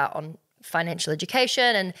missed out on financial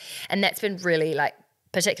education and that's been really, like,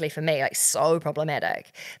 particularly for me, like, so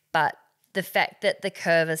problematic. But the fact that the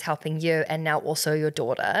curve is helping you and now also your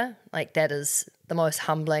daughter, like, that is the most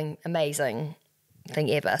humbling, amazing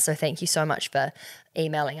thing ever. So thank you so much for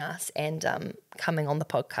emailing us and coming on the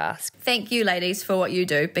podcast. Thank you, ladies, for what you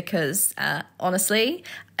do, because honestly,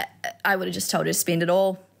 I would have just told her to spend it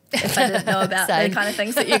all if I didn't know about the kind of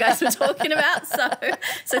things that you guys were talking about.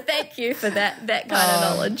 So thank you for that kind of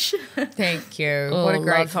knowledge. Thank you. What a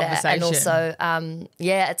great conversation. And also,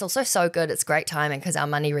 it's also so good. It's great timing because our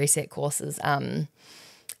money reset course is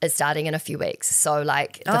starting in a few weeks. So,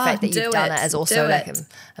 like, the fact that you've done it is also like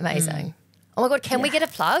amazing. Oh my God, can we get a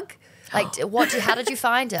plug? Like, how did you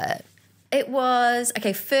find it? It was,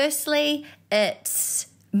 okay, firstly, it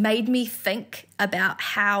made me think about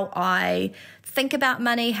how I think about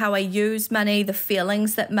money, how I use money, the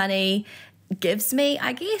feelings that money gives me,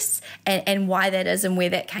 I guess, and why that is and where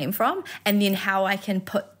that came from, and then how I can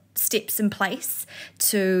put steps in place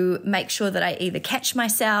to make sure that I either catch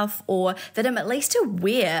myself or that I'm at least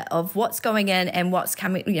aware of what's going in and what's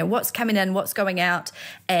coming, what's coming in, what's going out,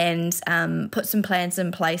 and put some plans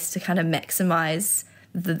in place to kind of maximize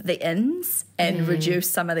the ins and reduce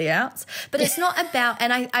some of the outs. But it's not about,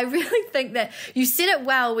 and I really think that you said it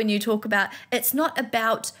well when you talk about, it's not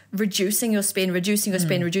about reducing your spend.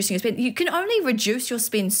 You can only reduce your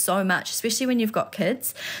spend so much, especially when you've got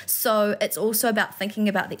kids. So it's also about thinking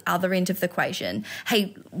about the other end of the equation.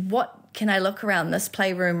 Hey, what can I look around this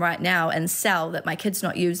playroom right now and sell that my kid's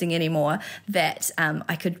not using anymore, that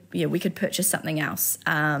we could purchase something else.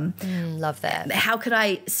 Love that. How could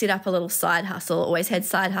I set up a little side hustle? Always had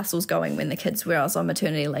side hustles going when the kids were, I was on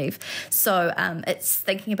maternity leave. So it's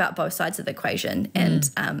thinking about both sides of the equation.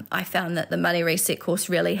 And I found that the Money Reset course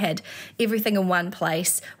really had everything in one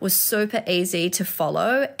place, was super easy to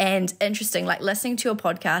follow and interesting, like listening to your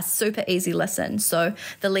podcast, super easy listen. So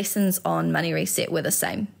the lessons on Money Reset were the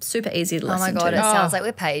same, super easy to listen to. Oh my God, it sounds like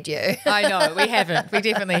we paid you. I know, we haven't. We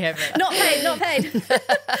definitely haven't. Not paid.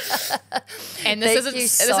 And this isn't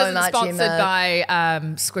sponsored by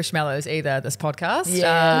Squishmallows either, this podcast.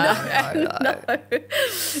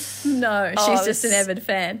 No, she's just an avid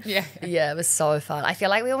fan. Yeah, it was so fun. I feel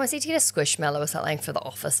like we almost need to get a Squishmallow or something for the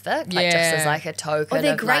office Vic, like just as like a token. Oh,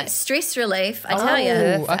 they're of great like, stress relief, I tell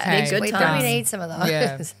you. Okay. They're good we times. probably need some of those.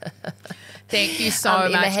 Yeah. Thank you so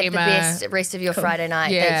much, Have Emma. the best rest of your Friday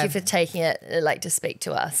night. Yeah. Thank you for taking it to speak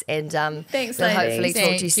to us. And Thanks, we'll ladies. hopefully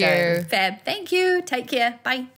talk to you Thank you. soon. Fab. Thank you. Take care. Bye.